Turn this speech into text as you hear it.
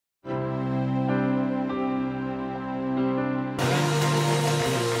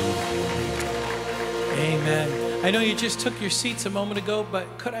Amen. I know you just took your seats a moment ago,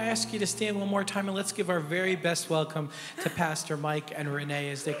 but could I ask you to stand one more time and let's give our very best welcome to Pastor Mike and Renee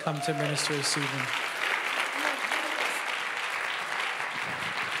as they come to minister this evening.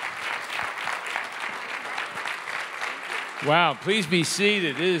 Wow, please be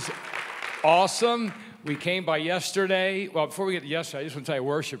seated. It is awesome. We came by yesterday. Well, before we get to yesterday, I just want to tell you,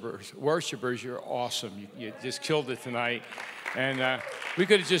 worshipers, you're awesome. You just killed it tonight. And we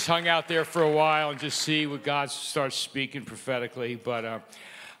could have just hung out there for a while and just see what God starts speaking prophetically. But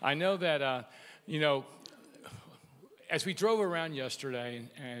I know that, as we drove around yesterday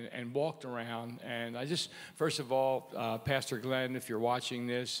and walked around, and I just, first of all, Pastor Glenn, if you're watching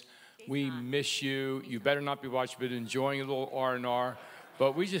this, we miss you. You better not be watching, but enjoying a little R&R.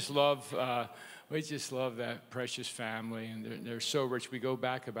 But we just love that precious family, and they're so rich. We go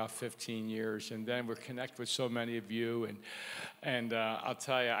back about 15 years, and then we're connected with so many of you. And I'll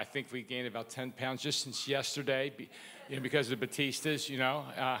tell you, I think we gained about 10 pounds just since yesterday, because of the Batistas,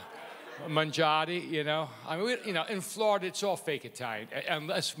 Mangiati, I mean, in Florida, it's all fake Italian,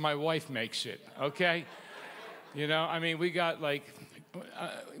 unless my wife makes it, okay? I mean, we got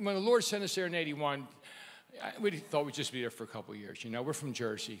when the Lord sent us there in 81, we thought we'd just be there for a couple of years. We're from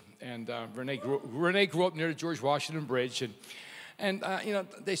Jersey, and Renee grew up near the George Washington Bridge, and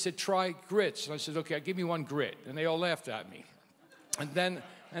they said, try grits. And I said, okay, give me one grit. And they all laughed at me. And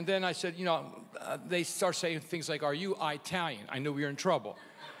then I said, they start saying things like, are you Italian? I knew we were in trouble.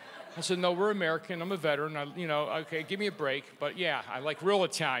 I said, no, we're American. I'm a veteran. Okay, give me a break. But yeah, I like real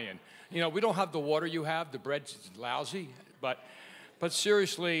Italian. We don't have the water you have. The bread's lousy. But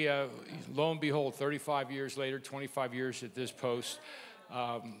seriously, lo and behold, 35 years later, 25 years at this post,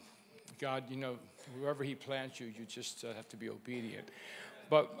 God, wherever he plants you, you just have to be obedient.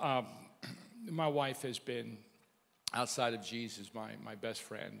 But my wife has been, outside of Jesus, my best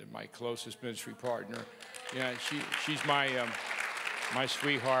friend and my closest ministry partner. She's my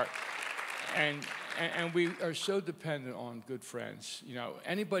sweetheart. And we are so dependent on good friends.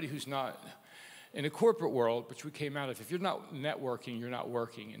 Anybody who's not in a corporate world, which we came out of, if you're not networking, you're not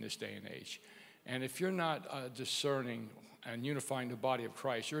working in this day and age. And if you're not discerning and unifying the body of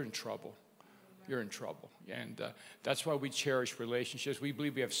Christ, you're in trouble. You're in trouble. And that's why we cherish relationships. We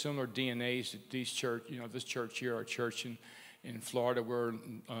believe we have similar DNAs at this church here, our church in Florida. We're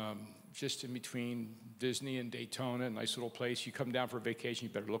just in between Disney and Daytona, a nice little place. You come down for a vacation,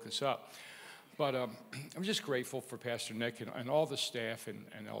 you better look us up. But I'm just grateful for Pastor Nick and all the staff and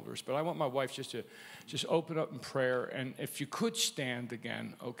elders. But I want my wife just to open up in prayer. And if you could stand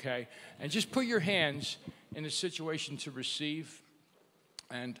again, okay? And just put your hands in a situation to receive.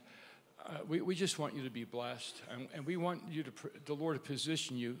 And we just want you to be blessed. And we want you the Lord to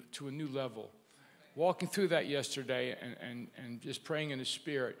position you to a new level. Walking through that yesterday and just praying in the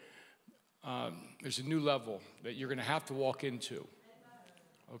Spirit, there's a new level that you're going to have to walk into.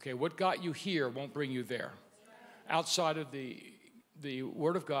 Okay, what got you here won't bring you there. Outside of the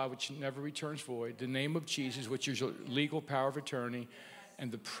Word of God, which never returns void, the name of Jesus, which is your legal power of attorney, and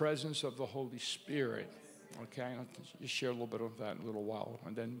the presence of the Holy Spirit. Okay, I'll just share a little bit of that in a little while.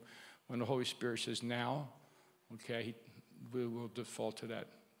 And then when the Holy Spirit says now, okay, we will default to that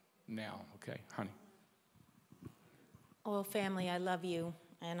now. Okay, honey. Well, family, I love you.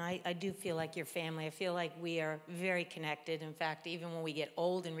 And I do feel like your family. I feel like we are very connected. In fact, even when we get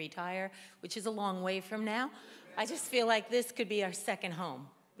old and retire, which is a long way from now, I just feel like this could be our second home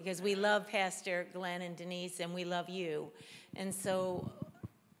because we love Pastor Glenn and Denise, and we love you. And so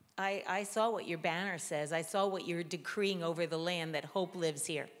I saw what your banner says. I saw what you're decreeing over the land, that hope lives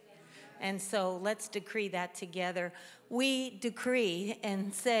here. And so let's decree that together. We decree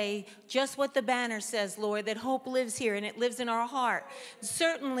and say just what the banner says, Lord, that hope lives here and it lives in our heart.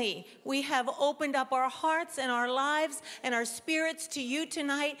 Certainly, we have opened up our hearts and our lives and our spirits to you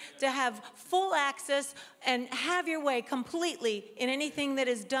tonight to have full access and have your way completely in anything that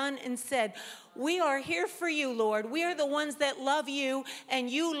is done and said. We are here for you, Lord. We are the ones that love you, and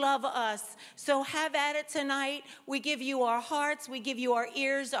you love us. So have at it tonight. We give you our hearts. We give you our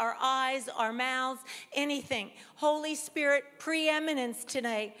ears, our eyes, our mouths, anything. Holy Spirit, preeminence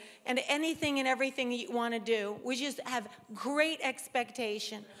today, and anything and everything that you want to do. We just have great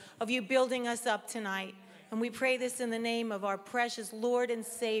expectation of you building us up tonight. And we pray this in the name of our precious Lord and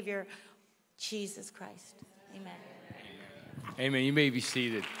Savior, Jesus Christ. Amen. Amen. You may be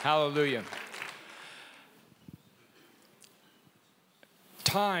seated. Hallelujah.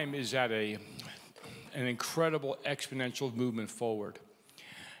 Time is at an incredible exponential movement forward.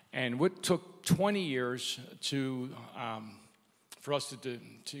 And what took 20 years for us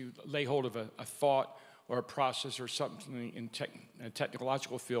to lay hold of a thought or a process or something in a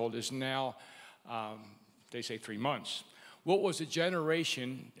technological field is now They say 3 months. What was a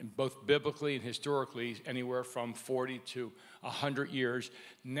generation, both biblically and historically, anywhere from 40 to 100 years,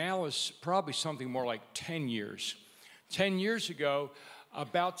 now is probably something more like 10 years. 10 years ago,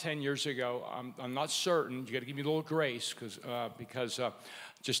 about 10 years ago, I'm not certain, you got to give me a little grace because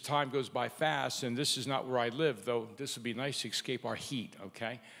just time goes by fast, and this is not where I live, though this would be nice to escape our heat,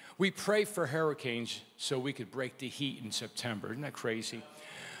 okay? We pray for hurricanes so we could break the heat in September. Isn't that crazy?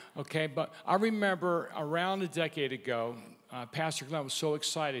 Okay, but I remember around a decade ago, Pastor Glenn was so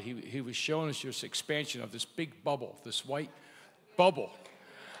excited. He was showing us this expansion of this big bubble, this white bubble.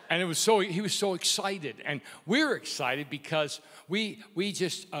 And he was so excited. And we were excited because we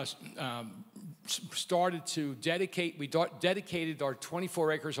just started to dedicated our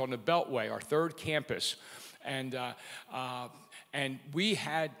 24 acres on the Beltway, our third campus. And we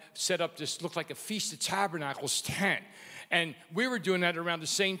had set up this, looked like a Feast of Tabernacles tent. And we were doing that around the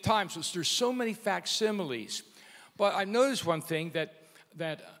same time. So there's so many facsimiles. But I noticed one thing,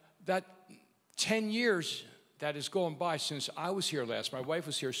 that 10 years that has gone by since I was here last. My wife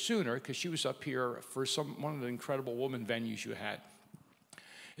was here sooner because she was up here for one of the incredible woman venues you had,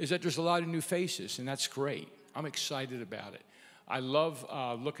 is that there's a lot of new faces, and that's great. I'm excited about it. I love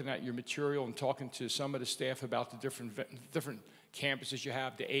looking at your material and talking to some of the staff about the different campuses you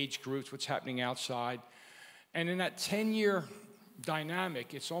have, the age groups, what's happening outside. And in that 10-year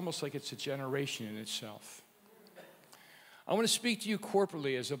dynamic, it's almost like it's a generation in itself. I want to speak to you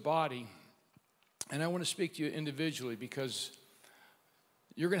corporately as a body, and I want to speak to you individually because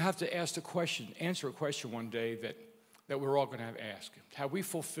you're going to have to answer a question one day that we're all going to have to ask. Have we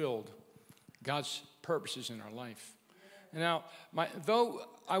fulfilled God's purposes in our life? Now, though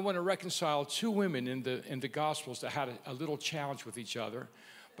I want to reconcile two women in the Gospels that had a little challenge with each other,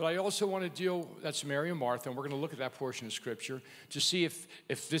 but I also want to deal, that's Mary and Martha, and we're going to look at that portion of Scripture to see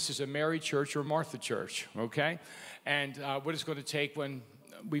if this is a Mary church or a Martha church, okay? And what it's going to take when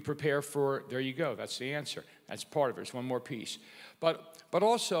we prepare for, there you go, that's the answer. That's part of it, it's one more piece. But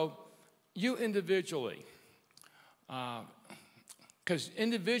also, you individually, because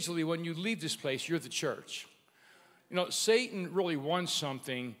individually, when you leave this place, you're the church. You know, Satan really won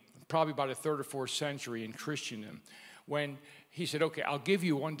something probably about the 3rd or 4th century in Christendom when he said, okay, I'll give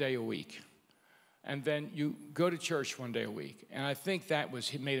you 1 day a week. And then you go to church 1 day a week. And I think that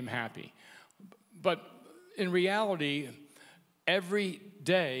made him happy. But in reality, every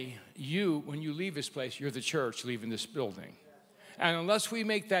day, when you leave this place, you're the church leaving this building. And unless we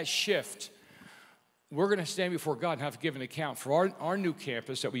make that shift, we're going to stand before God and have to give an account for our new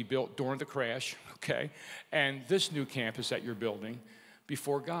campus that we built during the crash, okay, and this new campus that you're building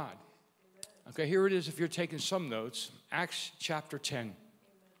before God. Okay, here it is if you're taking some notes. Acts chapter 10,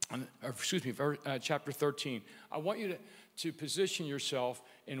 chapter 13. I want you to position yourself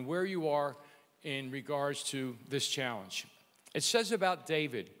in where you are in regards to this challenge. It says about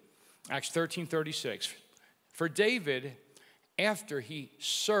David, Acts 13:36, for David, after he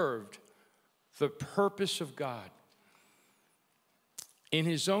served the purpose of God, in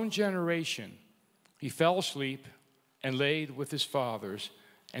his own generation, he fell asleep and laid with his fathers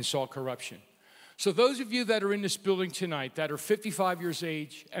and saw corruption. So those of you that are in this building tonight that are 55 years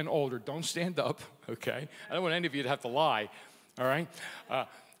age and older, don't stand up, okay? I don't want any of you to have to lie, all right?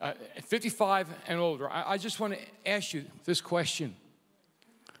 55 and older, I just want to ask you this question.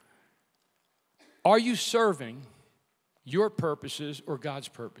 Are you serving your purposes or God's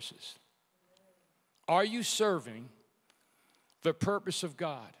purposes? Are you serving the purpose of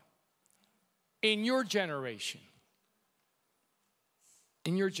God in your generation?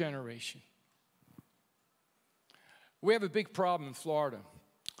 In your generation. We have a big problem in Florida.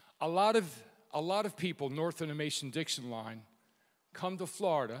 A lot of people north of the Mason-Dixon line come to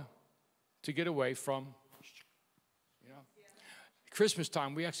Florida to get away from, Christmas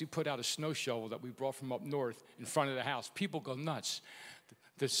time, we actually put out a snow shovel that we brought from up north in front of the house. People go nuts.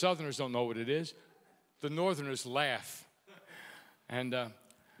 The Southerners don't know what it is. The Northerners laugh. And,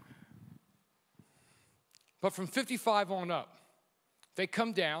 but from 55 on up, they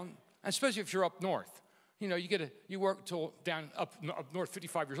come down, especially if you're up north. You know, you work till up north,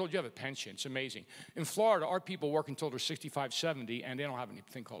 55 years old, you have a pension. It's amazing. In Florida, our people work until they're 65, 70, and they don't have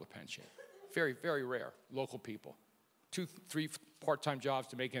anything called a pension. Very, very rare, local people. 2, 3 part-time jobs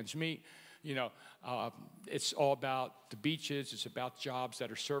to make ends meet. You know, it's all about the beaches. It's about jobs that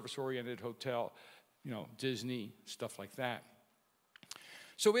are service-oriented, hotel, Disney, stuff like that.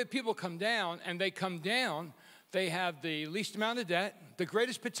 So we have people come down, and they come down. They have the least amount of debt, the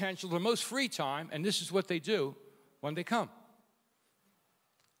greatest potential, the most free time, and this is what they do when they come.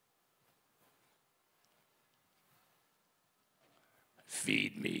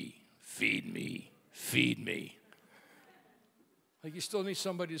 Feed me, feed me, feed me. Like you still need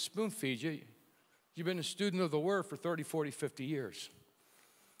somebody to spoon feed you. You've been a student of the Word for 30, 40, 50 years.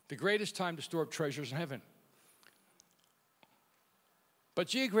 The greatest time to store up treasures in heaven. But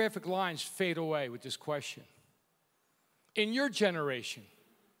geographic lines fade away with this question. In your generation,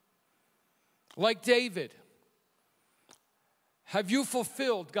 like David, have you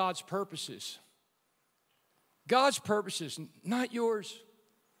fulfilled God's purposes? God's purposes, not yours.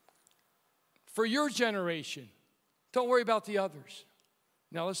 For your generation. Don't worry about the others.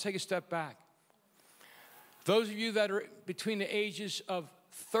 Now let's take a step back. Those of you that are between the ages of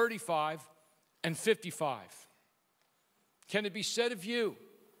 35 and 55, can it be said of you,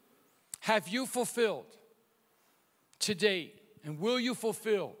 have you fulfilled to date, and will you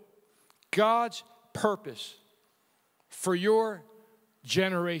fulfill God's purpose for your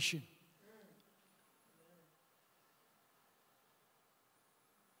generation?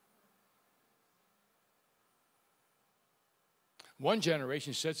 One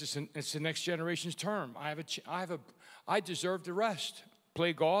generation says it's the next generation's term. I deserve the rest.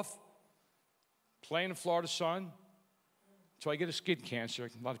 Play golf, play in the Florida sun, until I get a skin cancer.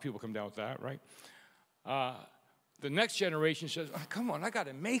 A lot of people come down with that, right? The next generation says, oh, come on, I got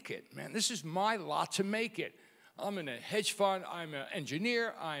to make it, man. This is my lot to make it. I'm in a hedge fund. I'm an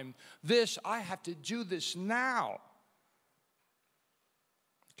engineer. I'm this. I have to do this now.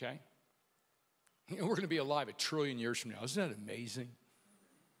 Okay? You know, we're going to be alive 1 trillion years from now. Isn't that amazing?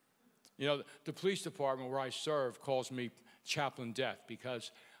 You know, the police department where I serve calls me chaplain death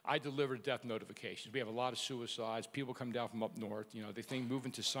because I deliver death notifications. We have a lot of suicides. People come down from up north. You know, they think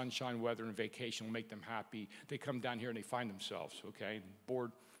moving to sunshine weather and vacation will make them happy. They come down here and they find themselves, okay,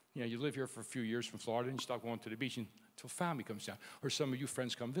 bored. You know, you live here for a few years from Florida and you stop going to the beach until family comes down. Or some of you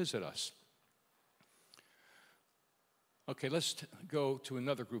friends come visit us. Okay, let's go to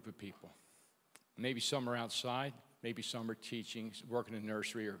another group of people. Maybe some are outside, maybe some are teaching, working in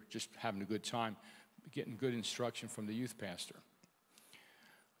nursery, or just having a good time, getting good instruction from the youth pastor.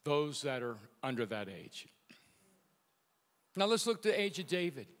 Those that are under that age. Now let's look at the age of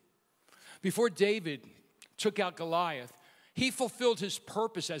David. Before David took out Goliath, he fulfilled his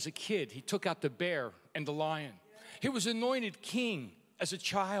purpose as a kid. He took out the bear and the lion. He was anointed king as a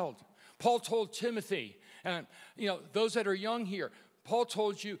child. Paul told Timothy, and you know, those that are young here, Paul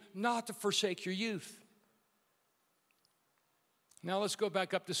told you not to forsake your youth. Now let's go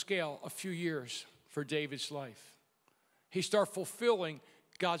back up the scale a few years for David's life. He started fulfilling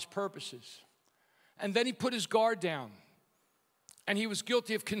God's purposes. And then he put his guard down. And he was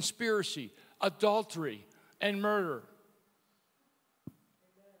guilty of conspiracy, adultery, and murder.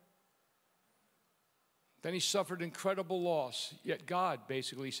 Then he suffered incredible loss. Yet God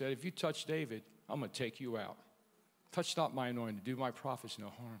basically said, if you touch David, I'm going to take you out. Touch not my anointed, do my prophets no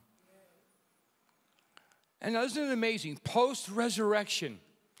harm. And isn't it amazing? Post-resurrection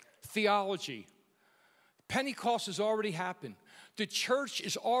theology. Pentecost has already happened. The church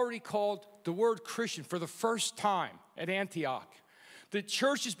is already called the word Christian for the first time at Antioch. The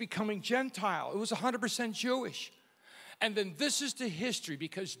church is becoming Gentile. It was 100% Jewish. And then this is the history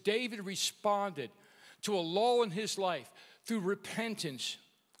because David responded to a lull in his life through repentance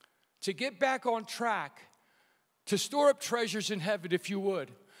to get back on track, to store up treasures in heaven, if you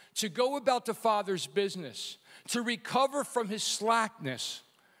would, to go about the Father's business, to recover from his slackness.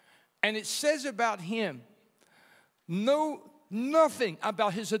 And it says about him, nothing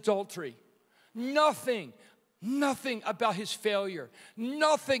about his adultery, nothing about his failure,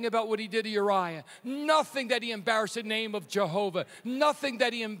 nothing about what he did to Uriah, nothing that he embarrassed the name of Jehovah, nothing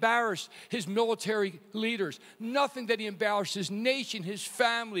that he embarrassed his military leaders, nothing that he embarrassed his nation, his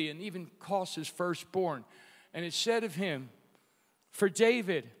family, and even cost his firstborn. And it said of him, for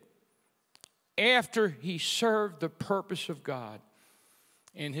David, after he served the purpose of God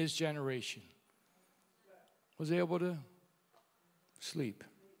in his generation, was able to sleep.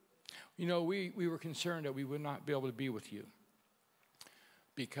 You know, we were concerned that we would not be able to be with you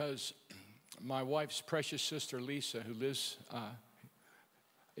because my wife's precious sister, Lisa, who lives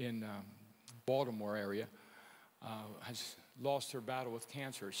in Baltimore area, has lost her battle with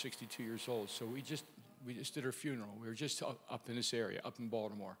cancer at 62 years old. So we just did her funeral. We were just up in this area, up in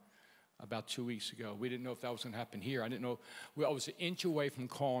Baltimore, about 2 weeks ago. We didn't know if that was going to happen here. I didn't know. I was an inch away from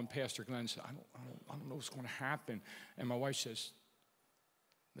calling Pastor Glenn and said, I don't know what's going to happen. And my wife says,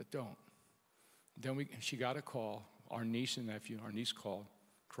 but don't. Then she got a call. Our niece and nephew, our niece called,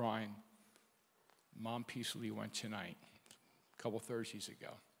 crying. Mom peacefully went tonight, a couple Thursdays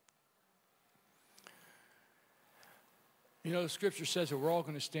ago. You know, the scripture says that we're all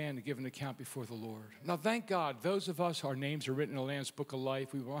going to stand and give an account before the Lord. Now, thank God, those of us, our names are written in the Lamb's Book of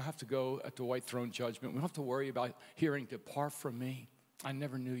Life. We won't have to go at the white throne judgment. We don't have to worry about hearing, depart from me. I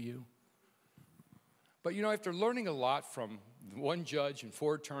never knew you. But, you know, after learning a lot from one judge and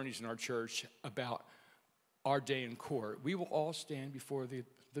 4 attorneys in our church about our day in court, we will all stand before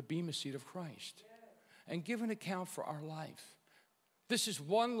the bema seat of Christ and give an account for our life. This is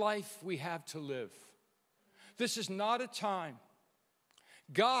one life we have to live. This is not a time.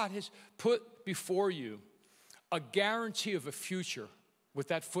 God has put before you a guarantee of a future with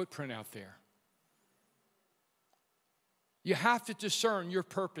that footprint out there. You have to discern your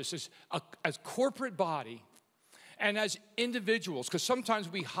purpose as corporate body and as individuals, because sometimes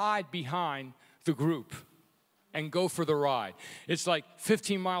we hide behind the group and go for the ride. It's like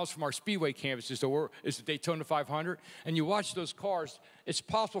 15 miles from our Speedway campus is the Daytona 500, and you watch those cars. It's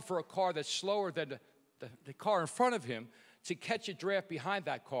possible for a car that's slower than the car in front of him to catch a draft behind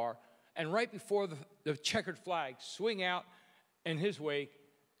that car, and right before the checkered flag, swing out in his wake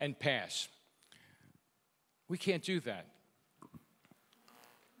and pass. We can't do that.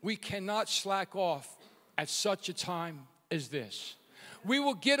 We cannot slack off at such a time as this. We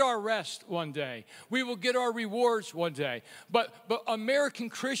will get our rest one day. We will get our rewards one day. But American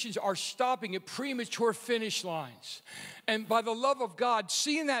Christians are stopping at premature finish lines. And by the love of God,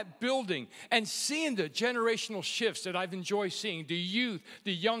 seeing that building and seeing the generational shifts that I've enjoyed seeing, the youth,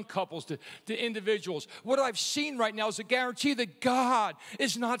 the young couples, the individuals, what I've seen right now is a guarantee that God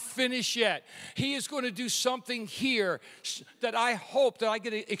is not finished yet. He is going to do something here that I hope that I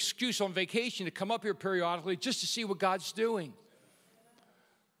get an excuse on vacation to come up here periodically just to see what God's doing.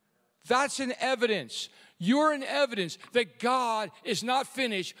 That's an evidence. You're an evidence that God is not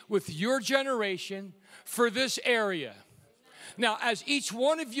finished with your generation for this area. Now, as each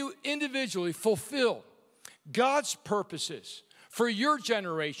one of you individually fulfill God's purposes for your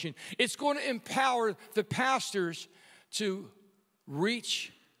generation, it's going to empower the pastors to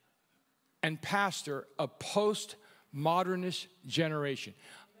reach and pastor a post-modernist generation.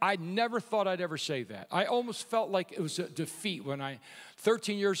 I never thought I'd ever say that. I almost felt like it was a defeat when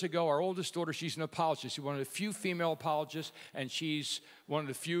 13 years ago, our oldest daughter, she's an apologist. She's one of the few female apologists, and she's one of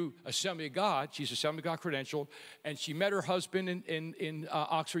the few Assembly of God. She's Assembly of God credentialed, and she met her husband in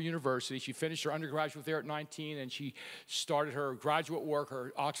Oxford University. She finished her undergraduate there at 19, and she started her graduate work,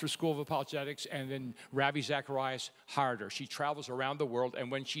 her Oxford School of Apologetics, and then Ravi Zacharias hired her. She travels around the world,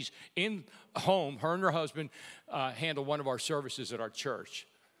 and when she's in home, her and her husband handle one of our services at our church.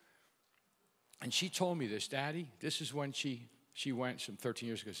 And she told me this, Daddy, this is when she went some 13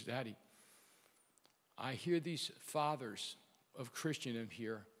 years ago. She said, Daddy, I hear these fathers of Christendom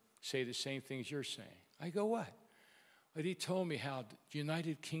here say the same things you're saying. I go, what? But he told me how the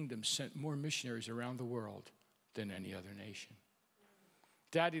United Kingdom sent more missionaries around the world than any other nation.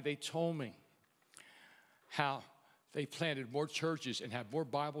 Daddy, they told me how they planted more churches and have more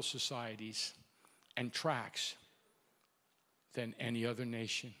Bible societies and tracts than any other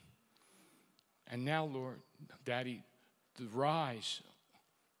nation. And now, Lord, Daddy, the rise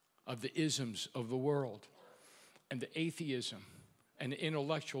of the isms of the world and the atheism and the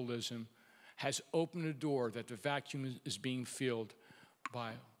intellectualism has opened a door that the vacuum is being filled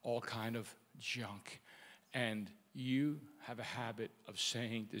by all kind of junk. And you have a habit of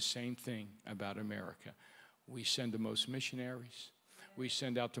saying the same thing about America. We send the most missionaries. We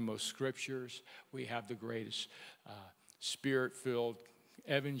send out the most scriptures. We have the greatest spirit-filled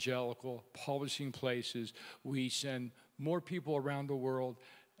evangelical publishing places. We send more people around the world.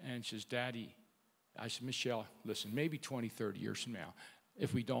 And she says, Daddy, I said, Michelle, listen, maybe 20, 30 years from now,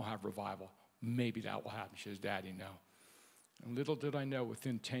 if we don't have revival, maybe that will happen. She says, Daddy, no. And little did I know,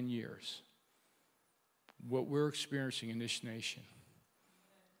 within 10 years, what we're experiencing in this nation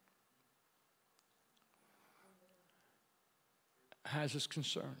has us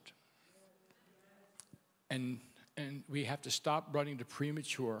concerned. And we have to stop running to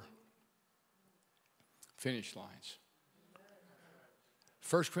premature finish lines.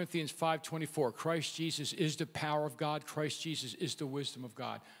 1 Corinthians 5:24, Christ Jesus is the power of God. Christ Jesus is the wisdom of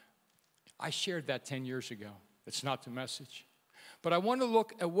God. I shared that 10 years ago. It's not the message. But I want to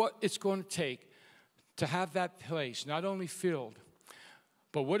look at what it's going to take to have that place not only filled,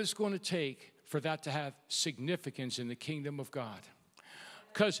 but what it's going to take for that to have significance in the kingdom of God.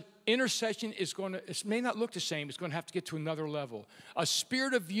 Because intercession is going to, it may not look the same, it's going to have to get to another level. A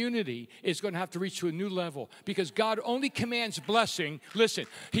spirit of unity is going to have to reach to a new level because God only commands blessing. Listen,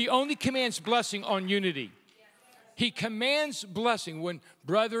 He only commands blessing on unity. He commands blessing when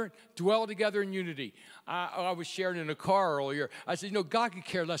brethren dwell together in unity. I was sharing in a car earlier. I said, God could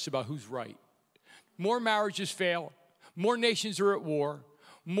care less about who's right. More marriages fail. More nations are at war.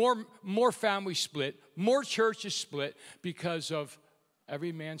 More families split. More churches split because of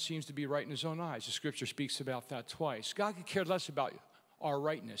every man seems to be right in his own eyes. The scripture speaks about that twice. God could care less about our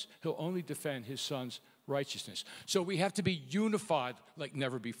rightness. He'll only defend his son's righteousness. So we have to be unified like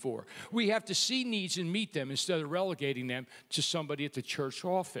never before. We have to see needs and meet them instead of relegating them to somebody at the church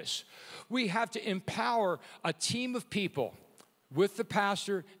office. We have to empower a team of people with the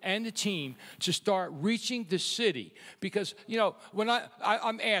pastor and the team to start reaching the city. Because, you know, when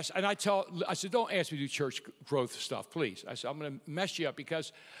I'm asked, and I said, don't ask me to do church growth stuff, please. I said, I'm going to mess you up,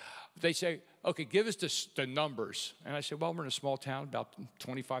 because they say, okay, give us the numbers. And I said, well, we're in a small town, about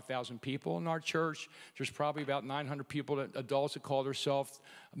 25,000 people in our church. There's probably about 900 people, adults that call themselves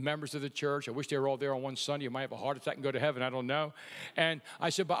members of the church. I wish they were all there on one Sunday. You might have a heart attack and go to heaven. I don't know. And I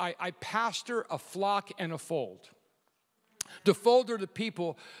said, but I pastor a flock and a fold. The fold are the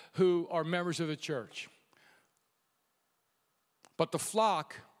people who are members of the church. But the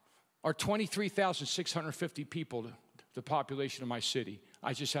flock are 23,650 people, the population of my city.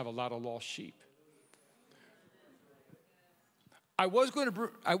 I just have a lot of lost sheep. I was going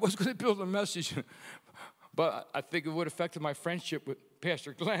to build a message, but I think it would have affected my friendship with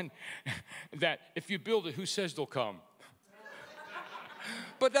Pastor Glenn, that if you build it, who says they'll come?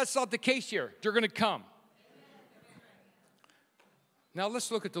 But that's not the case here. They're going to come. Now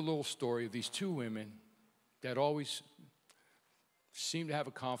let's look at the little story of these two women that always seem to have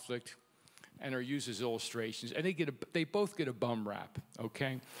a conflict and are used as illustrations, and they both get a bum rap,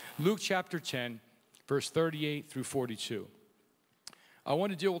 okay? Luke chapter 10, verse 38 through 42. I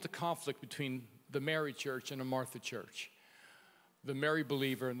want to deal with the conflict between the Mary church and the Martha church, the Mary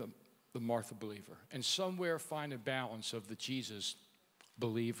believer and the Martha believer, and somewhere find a balance of the Jesus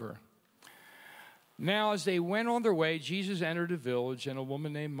believer. Now, as they went on their way, Jesus entered a village, and a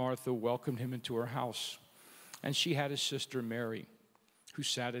woman named Martha welcomed him into her house. And she had a sister, Mary, who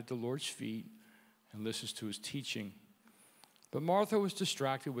sat at the Lord's feet and listened to his teaching. But Martha was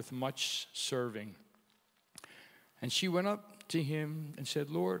distracted with much serving. And she went up to him and said,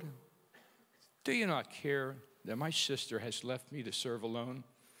 Lord, do you not care that my sister has left me to serve alone?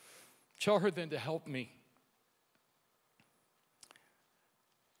 Tell her then to help me.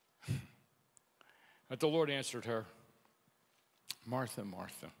 But the Lord answered her, Martha,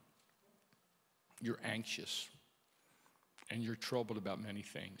 Martha, you're anxious and you're troubled about many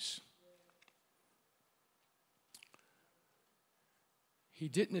things. He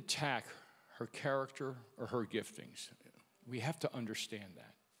didn't attack her character or her giftings. We have to understand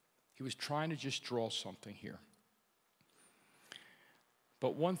that. He was trying to just draw something here.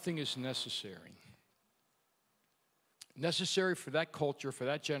 But one thing is necessary. Necessary for that culture, for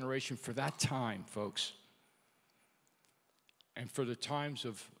that generation, for that time, folks. And for the times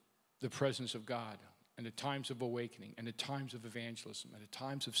of the presence of God, and the times of awakening, and the times of evangelism, and the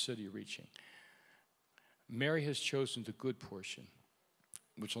times of city reaching. Mary has chosen the good portion,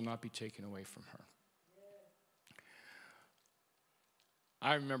 which will not be taken away from her.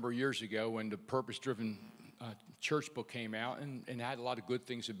 I remember years ago when the Purpose-Driven Church book came out, and had a lot of good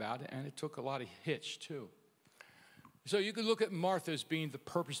things about it, and it took a lot of hits, too. So you could look at Martha as being the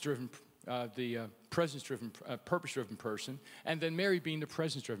purpose-driven, presence-driven, purpose-driven person, and then Mary being the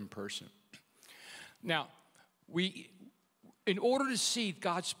presence-driven person. Now, in order to see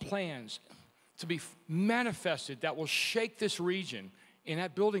God's plans to be manifested that will shake this region in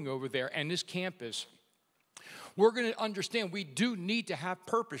that building over there and this campus, we're going to understand we do need to have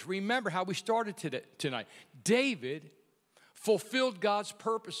purpose. Remember how we started tonight. David fulfilled God's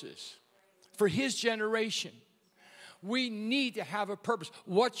purposes for his generation. We need to have a purpose.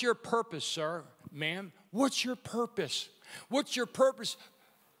 What's your purpose, sir, ma'am? What's your purpose? What's your purpose?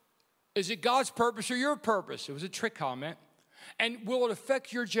 Is it God's purpose or your purpose? It was a trick comment. And will it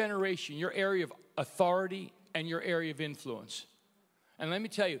affect your generation, your area of authority and your area of influence? And let me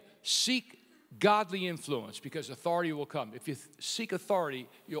tell you, seek godly influence, because authority will come. If you seek authority,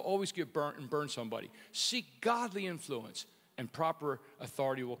 you'll always get burnt and burn somebody. Seek godly influence, and proper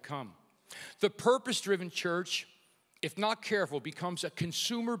authority will come. The purpose-driven church, if not careful, becomes a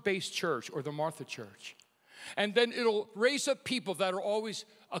consumer-based church, or the Martha church. And then it'll raise up people that are always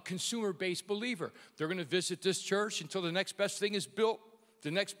a consumer-based believer. They're going to visit this church until the next best thing is built,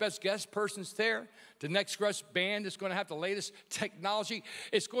 the next best guest person's there, the next best band is going to have the latest technology.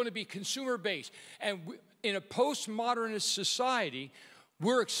 It's going to be consumer-based. And in a postmodernist society,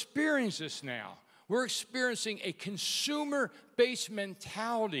 we're experiencing this now. We're experiencing a consumer-based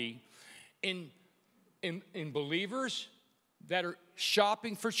mentality in believers that are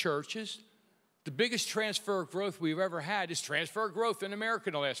shopping for churches. The biggest transfer of growth we've ever had is transfer of growth in America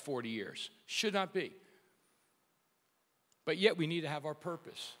in the last 40 years. Should not be. But yet we need to have our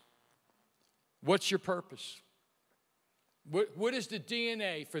purpose. What's your purpose? What is the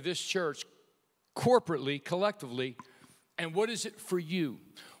DNA for this church corporately, collectively, and what is it for you?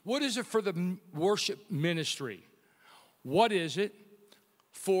 What is it for the worship ministry? What is it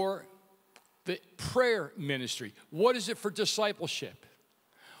for the prayer ministry? What is it for discipleship?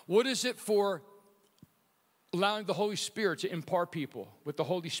 What is it for allowing the Holy Spirit to impart people with the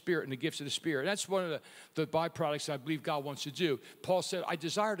Holy Spirit and the gifts of the Spirit? That's one of the byproducts I believe God wants to do. Paul said, I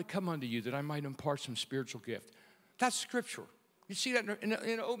desire to come unto you that I might impart some spiritual gift. That's scriptural. You see that in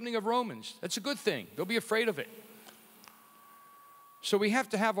the opening of Romans. That's a good thing. Don't be afraid of it. So we have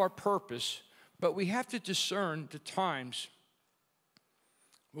to have our purpose, but we have to discern the times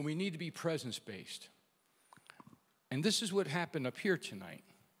when we need to be presence-based. And this is what happened up here tonight.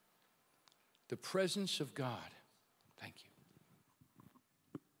 The presence of God. Thank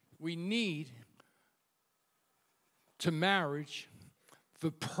you. We need to marriage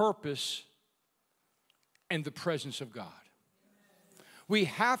the purpose and the presence of God. We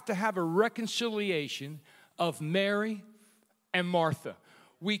have to have a reconciliation of Mary and Martha.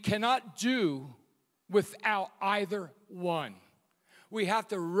 We cannot do without either one. We have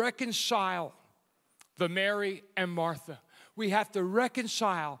to reconcile the Mary and Martha. We have to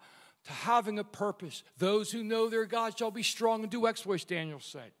reconcile to having a purpose. Those who know their God shall be strong and do exploits, Daniel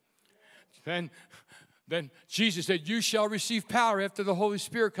said. Then Jesus said, you shall receive power after the Holy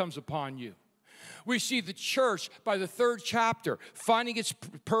Spirit comes upon you. We see the church by the 3rd chapter finding its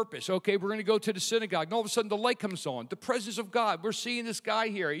purpose. Okay, we're going to go to the synagogue. And all of a sudden the light comes on. The presence of God. We're seeing this guy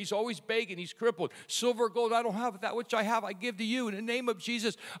here. He's always begging. He's crippled. Silver, gold, I don't have. That which I have, I give to you. In the name of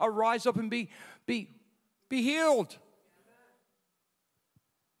Jesus, arise up and be healed.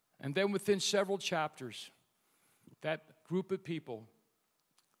 And then within several chapters, that group of people,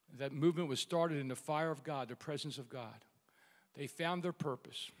 that movement was started in the fire of God, the presence of God. They found their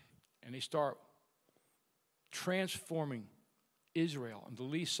purpose, and they start transforming Israel on the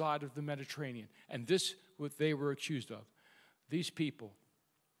lee side of the Mediterranean. And this, what they were accused of. These people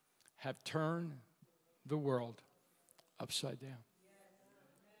have turned the world upside down.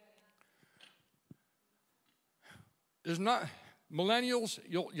 There's not, millennials,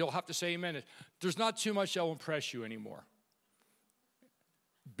 you'll have to say amen. There's not too much that will impress you anymore.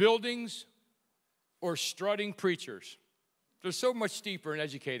 Buildings or strutting preachers. They're so much steeper and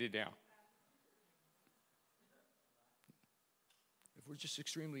educated now. If we're just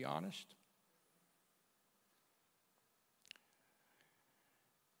extremely honest.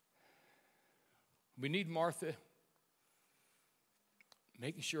 We need Martha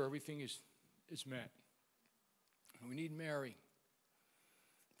making sure everything is met. And we need Mary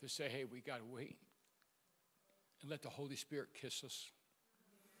to say, hey, we got to wait and let the Holy Spirit kiss us.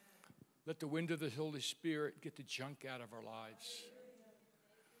 Let the wind of the Holy Spirit get the junk out of our lives.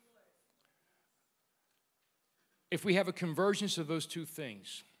 If we have a convergence of those two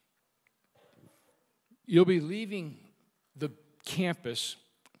things, you'll be leaving the campus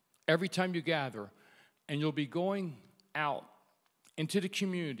every time you gather, and you'll be going out into the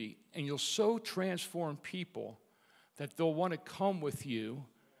community, and you'll so transform people that they'll want to come with you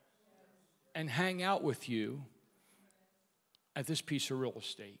and hang out with you at this piece of real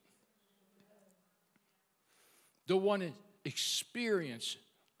estate. They'll want to experience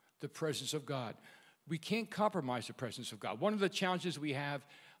the presence of God. We can't compromise the presence of God. One of the challenges we have,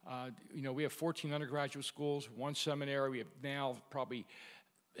 we have 14 undergraduate schools, 1 seminary. We have now probably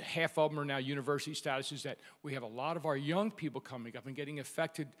half of them are now university statuses, that we have a lot of our young people coming up and getting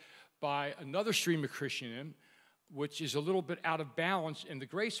affected by another stream of Christianism, which is a little bit out of balance in the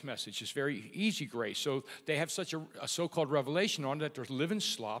grace message. It's very easy grace. So they have such a so-called revelation on it that they're living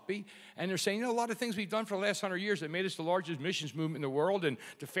sloppy. And they're saying, a lot of things we've done for the last 100 years that made us the largest missions movement in the world and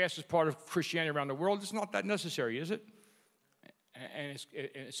the fastest part of Christianity around the world, it's not that necessary, is it? And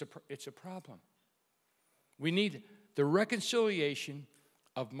it's a problem. We need the reconciliation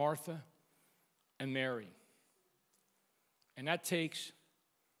of Martha and Mary. And that takes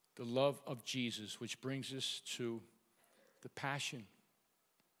the love of Jesus, which brings us to the passion.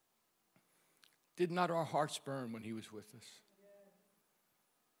 Did not our hearts burn when he was with us?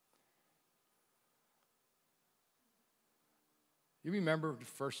 You remember the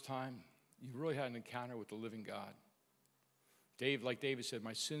first time you really had an encounter with the living God? Like David said,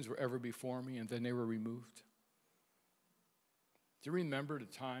 my sins were ever before me, and then they were removed. Do you remember the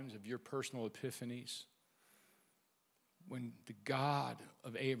times of your personal epiphanies? When the God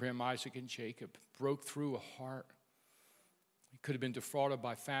of Abraham, Isaac, and Jacob broke through a heart. He could have been defrauded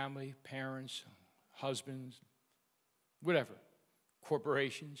by family, parents, husbands, whatever,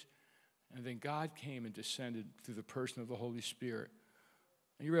 corporations. And then God came and descended through the person of the Holy Spirit.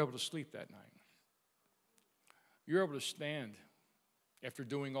 And you were able to sleep that night. You were able to stand after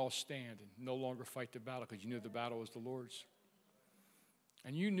doing all stand and no longer fight the battle because you knew the battle was the Lord's.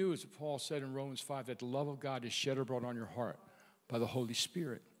 And you knew, as Paul said in Romans 5, that the love of God is shed abroad on your heart by the Holy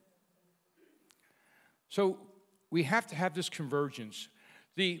Spirit. So we have to have this convergence.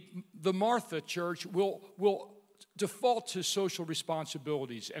 The Martha church will default to social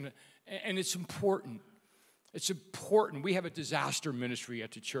responsibilities, and it's important. It's important. We have a disaster ministry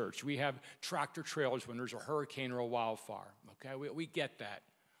at the church. We have tractor trailers when there's a hurricane or a wildfire. Okay, we get that.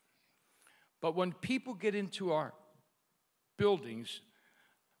 But when people get into our buildings,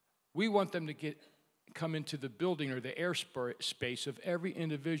 we want them to come into the building or the airspace of every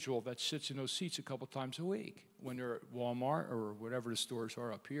individual that sits in those seats a couple times a week when they're at Walmart or whatever the stores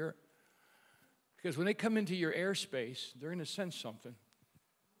are up here. Because when they come into your airspace, they're going to sense something.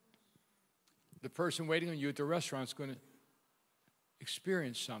 The person waiting on you at the restaurant is going to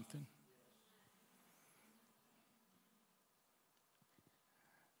experience something.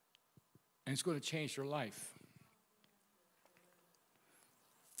 And it's going to change their life.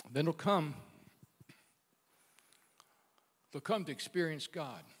 Then they'll come to experience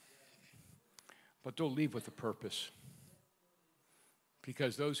God. But they'll leave with a purpose.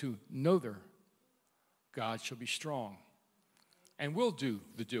 Because those who know their God shall be strong. And we'll do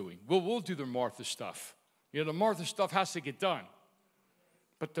the doing. We'll do the Martha stuff. You know, the Martha stuff has to get done.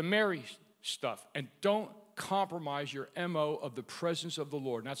 But the Mary stuff. And don't compromise your MO of the presence of the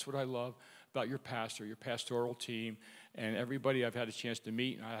Lord. And that's what I love about your pastor, your pastoral team, and everybody I've had a chance to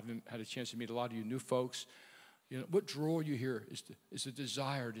meet. And I haven't had a chance to meet a lot of you new folks. You know, what draw you here is the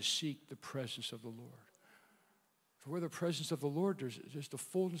desire to seek the presence of the Lord. For where the presence of the Lord, there's the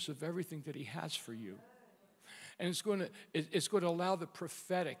fullness of everything that he has for you. And it's going to allow the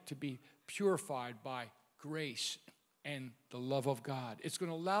prophetic to be purified by grace and the love of God. It's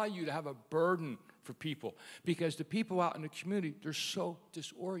going to allow you to have a burden for people because the people out in the community, they're so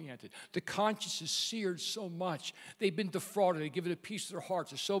disoriented. The conscience is seared so much. They've been defrauded. They've given a piece of their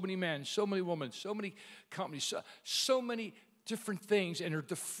hearts to so many men, so many women, so many companies, so many different things, and they're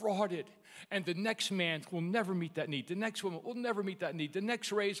defrauded. And the next man will never meet that need. The next woman will never meet that need. The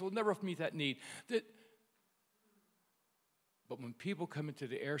next race will never meet that need. But when people come into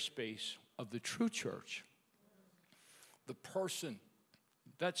the airspace of the true church, the person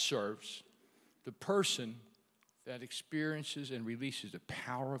that serves, the person that experiences and releases the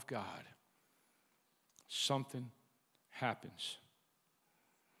power of God, something happens.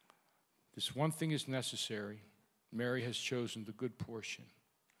 This one thing is necessary. Mary has chosen the good portion.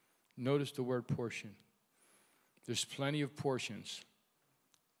 Notice the word portion. There's plenty of portions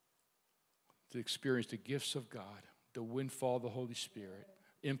to experience the gifts of God, the windfall of the Holy Spirit,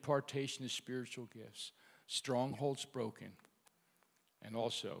 impartation of spiritual gifts, strongholds broken, and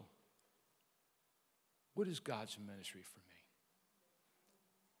also, what is God's ministry for me?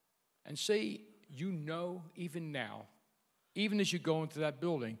 And say you know even now, even as you go into that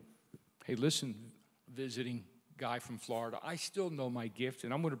building, hey, listen, visiting guy from Florida, I still know my gift,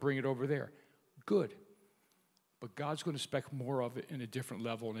 and I'm going to bring it over there. Good. But God's going to expect more of it in a different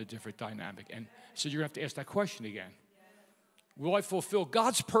level, in a different dynamic. And so you're going to have to ask that question again. Will I fulfill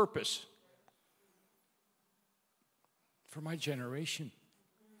God's purpose for my generation?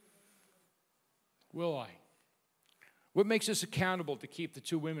 Will I? What makes us accountable to keep the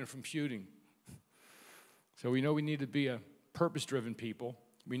two women from shooting? So we know we need to be a purpose-driven people.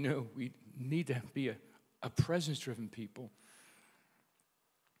 We know we need to be a presence-driven people.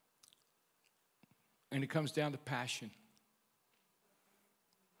 And it comes down to passion.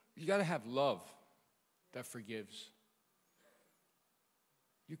 You got to have love that forgives.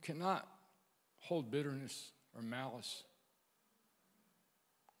 You cannot hold bitterness or malice.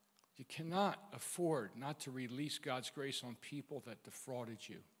 You cannot afford not to release God's grace on people that defrauded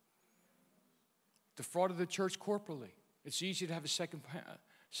you. Defrauded the church corporately. It's easy to have a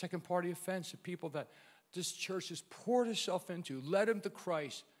second party offense of people that this church has poured itself into, led them to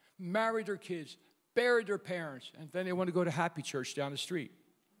Christ, married their kids, buried their parents, and then they want to go to Happy Church down the street.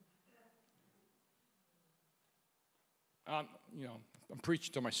 I'm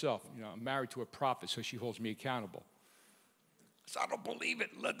preaching to myself. I'm married to a prophet, so she holds me accountable. So I don't believe it.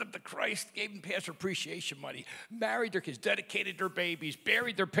 Led them to Christ, gave them pastor appreciation money, married their kids, dedicated their babies,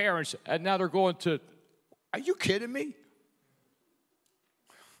 buried their parents, and now they're going to, are you kidding me?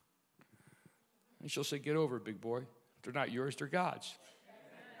 And she'll say, get over it, big boy. They're not yours, they're God's.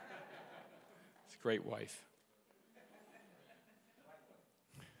 It's a great wife.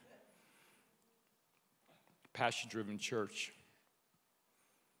 Passion-driven church.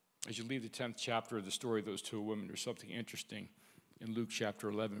 As you leave the 10th chapter of the story of those two women, there's something interesting in Luke chapter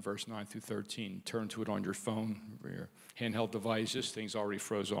 11, verse 9 through 13. Turn to it on your phone, or your handheld device. This thing's already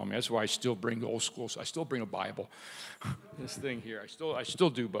froze on me. That's why I still bring the old school. I still bring a Bible. This thing here, I still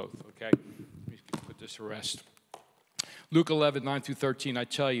do both, okay? Let me put this to rest. Luke 11, 9 through 13, I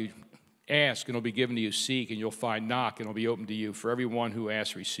tell you, ask and it'll be given to you. Seek and you'll find. Knock and it'll be open to you. For everyone who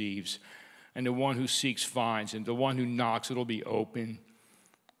asks receives. And the one who seeks finds. And the one who knocks, it'll be open.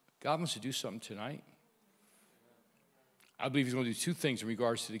 God wants to do something tonight. I believe he's going to do two things in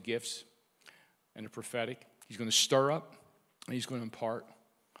regards to the gifts and the prophetic. He's going to stir up and he's going to impart.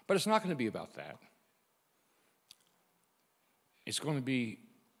 But it's not going to be about that. It's going to be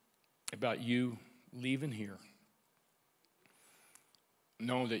about you leaving here,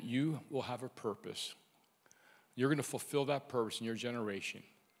 knowing that you will have a purpose. You're going to fulfill that purpose in your generation.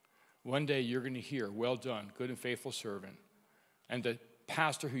 One day you're going to hear, well done, good and faithful servant. And the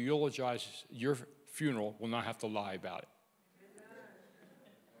pastor who eulogizes your funeral will not have to lie about it.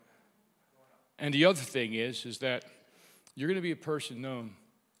 And the other thing is that you're going to be a person known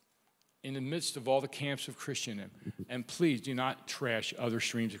in the midst of all the camps of Christendom. And please do not trash other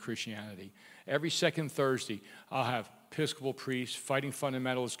streams of Christianity. Every second Thursday, I'll have Episcopal priests, Fighting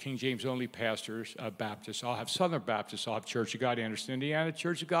Fundamentalists, King James only pastors, Baptists. I'll have Southern Baptists. I'll have Church of God, Anderson, Indiana,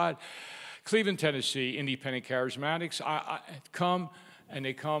 Church of God, Cleveland, Tennessee, Independent Charismatics. I come, and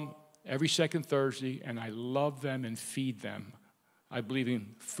they come every second Thursday, and I love them and feed them. I believe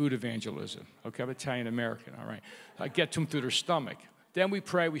in food evangelism. Okay, I'm Italian American, all right. I get to them through their stomach. Then we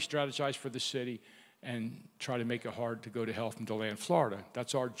pray, we strategize for the city, and try to make it hard to go to hell from DeLand, Florida.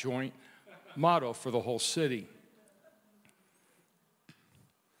 That's our joint motto for the whole city.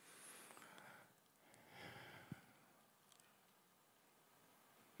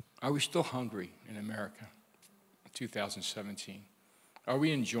 Are we still hungry in America in 2017? Are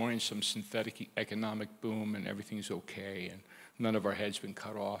we enjoying some synthetic economic boom and everything's okay and none of our heads been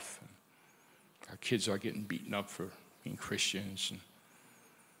cut off? And our kids are getting beaten up for being Christians. And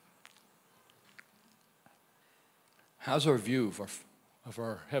how's our view of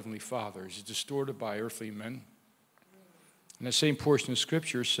our Heavenly Father? Is it distorted by earthly men? And that same portion of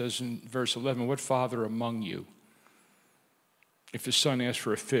Scripture says in verse 11, what father among you, if his son asks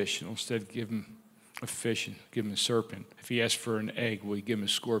for a fish, and instead give him a fish and give him a serpent? If he asks for an egg, will you give him a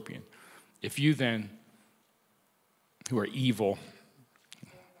scorpion? If you then, who are evil,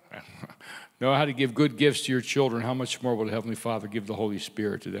 know how to give good gifts to your children, how much more will the Heavenly Father give the Holy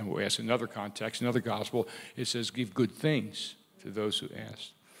Spirit to them who ask? Another context, another gospel, it says give good things to those who ask.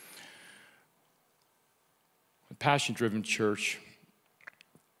 A passion-driven church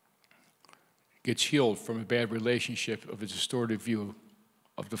gets healed from a bad relationship of a distorted view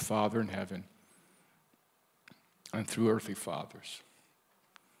of the Father in heaven and through earthly fathers.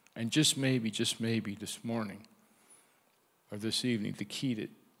 And just maybe this morning or this evening, the key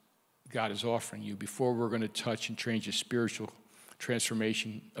that God is offering you before we're going to touch and change the spiritual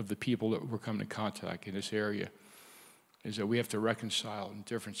transformation of the people that we're coming in contact in this area is that we have to reconcile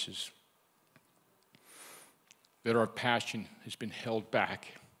differences, that our passion has been held back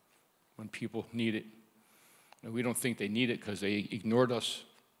when people need it. And we don't think they need it because they ignored us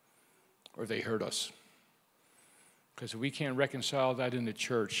or they hurt us. Because if we can't reconcile that in the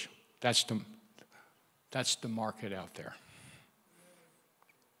church, that's the market out there.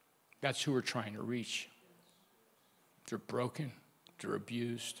 That's who we're trying to reach. They're broken. They're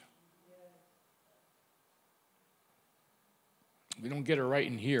abused. We don't get it right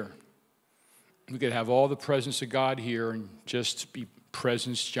in here. We could have all the presence of God here and just be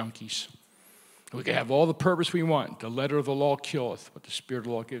presence junkies. We could have all the purpose we want. The letter of the law killeth, but the spirit of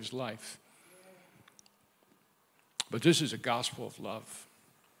the law gives life. But this is a gospel of love.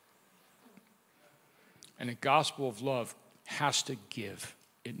 And a gospel of love has to give.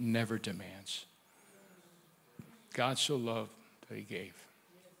 It never demands. God so loved that he gave.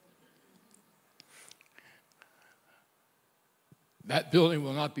 That building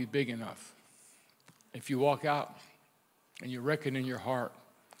will not be big enough. If you walk out and you reckon in your heart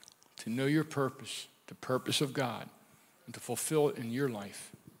to know your purpose, the purpose of God, and to fulfill it in your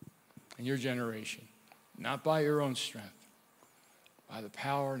life, in your generation, not by your own strength, by the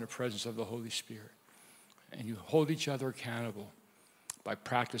power and the presence of the Holy Spirit. And you hold each other accountable by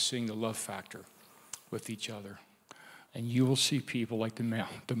practicing the love factor with each other. And you will see people like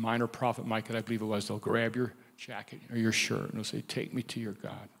the minor prophet Micah, I believe it was, they'll grab your jacket or your shirt and they'll say, take me to your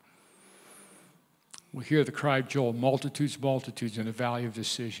God. We hear the cry of Joel, multitudes in the valley of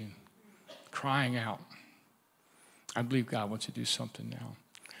decision, crying out. I believe God wants to do something now.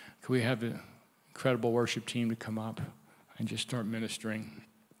 Can we have the incredible worship team to come up and just start ministering?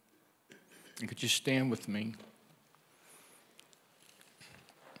 And could you stand with me?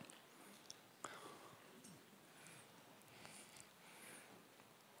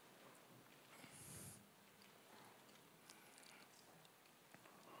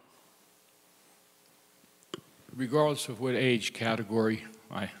 Regardless of what age category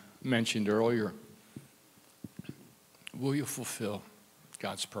I mentioned earlier, will you fulfill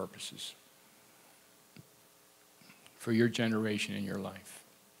God's purposes for your generation and your life?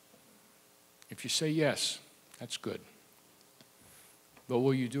 If you say yes, that's good. But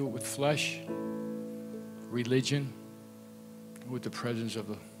will you do it with flesh, religion, with the presence of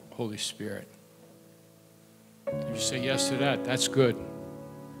the Holy Spirit? If you say yes to that, that's good.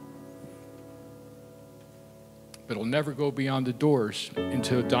 But it'll never go beyond the doors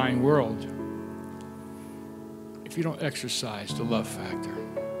into a dying world if you don't exercise the love factor.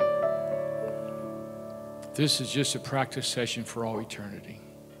 This is just a practice session for all eternity.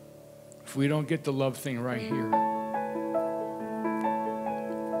 If we don't get the love thing right here,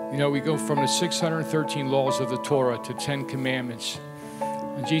 you know, we go from the 613 laws of the Torah to 10 commandments.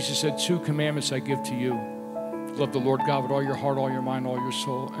 And Jesus said, 2 commandments I give to you. Love the Lord God with all your heart, all your mind, all your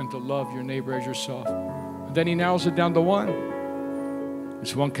soul, and to love your neighbor as yourself. And then he narrows it down to 1.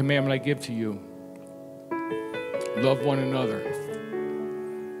 It's 1 commandment I give to you. Love one another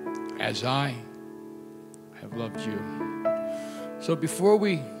as I have loved you. So before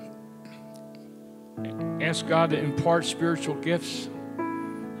we ask God to impart spiritual gifts,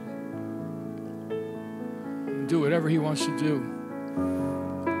 do whatever he wants to do,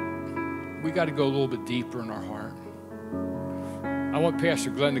 we got to go a little bit deeper in our heart. I want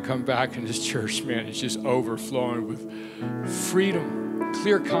Pastor Glenn to come back, and this church, man, is just overflowing with freedom,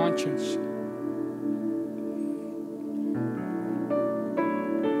 clear conscience.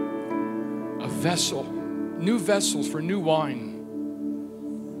 A vessel, new vessels for new wine.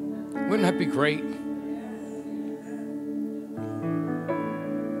 Wouldn't that be great?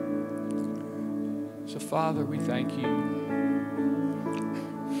 So, Father, we thank you.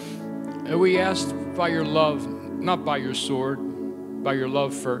 And we ask by your love, not by your sword, by your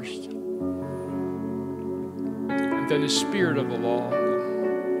love first. And then the spirit of the law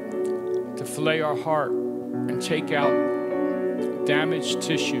to fillet our heart and take out damaged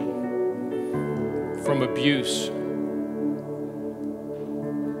tissue from abuse,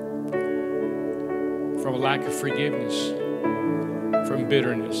 from a lack of forgiveness, from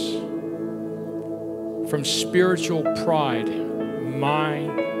bitterness, from spiritual pride, my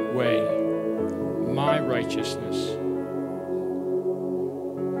way, my righteousness.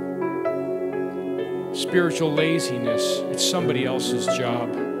 Spiritual laziness, it's somebody else's job.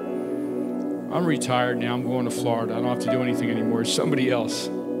 I'm retired now, I'm going to Florida. I don't have to do anything anymore. It's somebody else.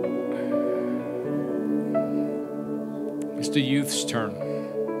 It's the youth's turn.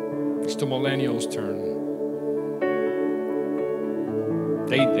 It's the millennials' turn.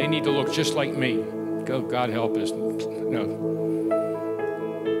 They need to look just like me. Go, God help us. No.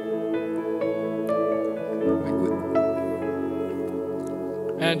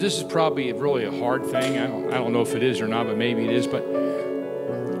 And this is probably really a hard thing. I don't know if it is or not, but maybe it is. But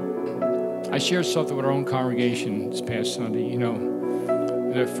I shared something with our own congregation this past Sunday. You know,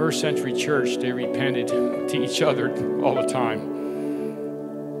 in the first century church, they repented to each other all the time.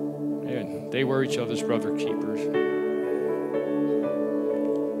 And they were each other's brother keepers.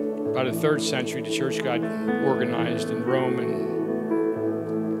 By the 3rd century, the church got organized in Rome and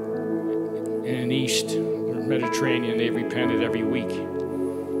in the East, the Mediterranean. They repented every week.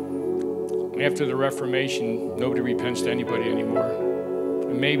 After the Reformation, nobody repents to anybody anymore.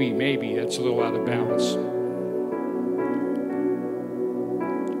 And maybe that's a little out of balance.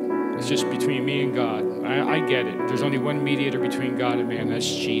 It's just between me and God. I get it. There's only one mediator between God and man. That's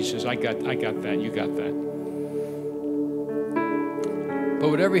Jesus. I got that. You got that. But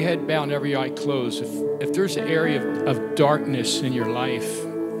with every head bowed and every eye closed, if there's an area of darkness in your life,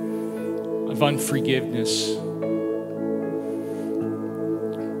 of unforgiveness,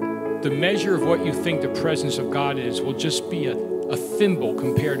 the measure of what you think the presence of God is will just be a thimble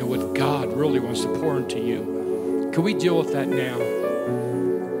compared to what God really wants to pour into you. Can we deal with that now?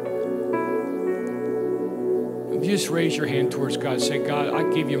 If you just raise your hand towards God, say, God, I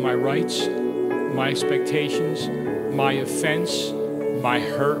give you my rights, my expectations, my offense, my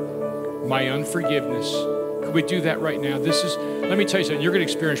hurt, my unforgiveness. Could we do that right now? Let me tell you something, you're going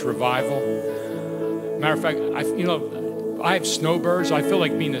to experience revival. Matter of fact, I have snowbirds. I feel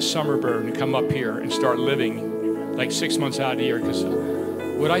like being a summer bird and come up here and start living like 6 months out of the year, because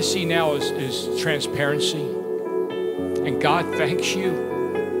what I see now is transparency. And God thanks you.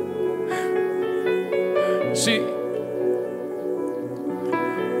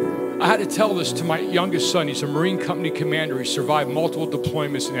 I had to tell this to my youngest son. He's a Marine Company commander. He survived multiple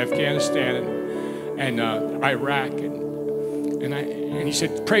deployments in Afghanistan and Iraq. And he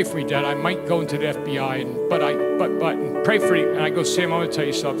said, pray for me, Dad. I might go into the FBI, but and pray for you. And I go, Sam, I'm going to tell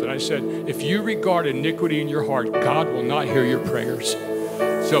you something. I said, if you regard iniquity in your heart, God will not hear your prayers.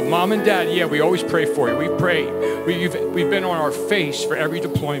 So Mom and Dad, yeah, we always pray for you. We pray. We've been on our face for every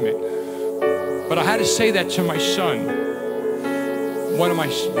deployment. But I had to say that to my son, one of my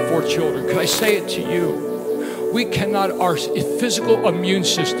 4 children. Could I say it to you? We cannot, our physical immune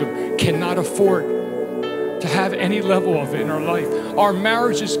system cannot afford to have any level of it in our life. Our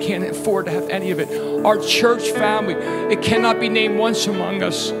marriages can't afford to have any of it. Our church family, it cannot be named once among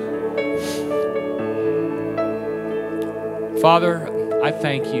us. Father, I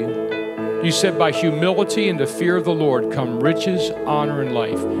thank you. You said by humility and the fear of the Lord come riches, honor, and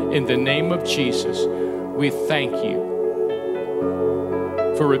life. In the name of Jesus, we thank you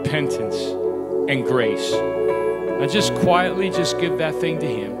for repentance and grace. Now just quietly just give that thing to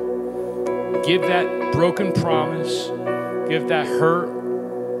him. Give that broken promise, give that hurt,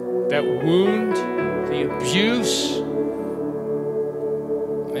 that wound, the abuse.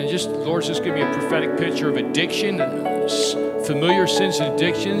 And just, Lord, just give me a prophetic picture of addiction, familiar sins and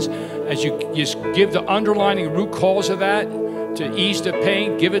addictions. As you just give the underlying root cause of that to ease the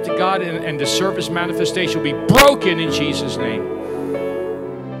pain, give it to God, and the surface manifestation will be broken in Jesus' name.